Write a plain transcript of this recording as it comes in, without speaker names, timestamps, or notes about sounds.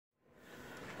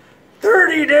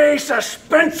30-day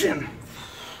suspension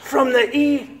from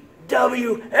the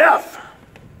EWF.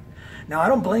 Now, I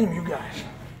don't blame you guys.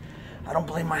 I don't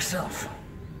blame myself.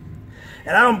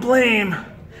 And I don't blame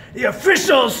the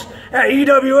officials at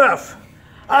EWF.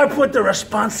 I put the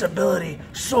responsibility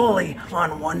solely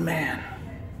on one man.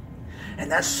 And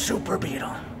that's Super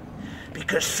Beetle.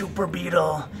 Because Super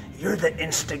Beetle, you're the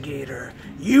instigator.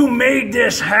 You made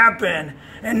this happen.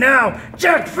 And now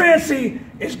Jack Fancy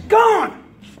is gone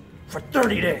for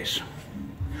 30 days.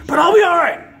 But I'll be all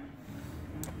right.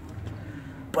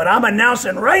 But I'm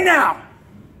announcing right now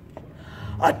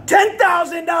a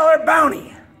 $10,000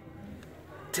 bounty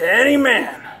to any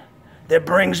man that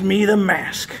brings me the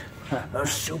mask of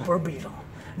Super Beetle.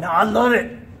 Now, I'd love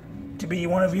it to be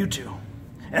one of you two.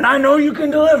 And I know you can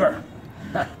deliver.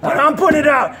 But I'm putting it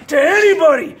out to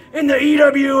anybody in the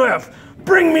EWF.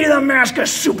 Bring me the mask of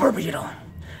Super Beetle.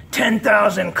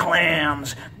 10,000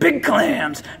 clams. Big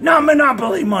clams. Not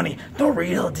Monopoly money. The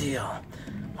real deal.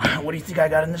 What do you think I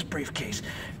got in this briefcase?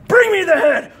 Bring me the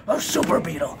head of Super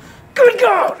Beetle. Good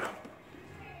God!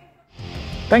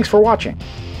 Thanks for watching.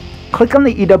 Click on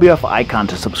the EWF icon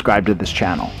to subscribe to this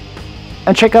channel.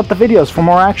 And check out the videos for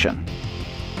more action.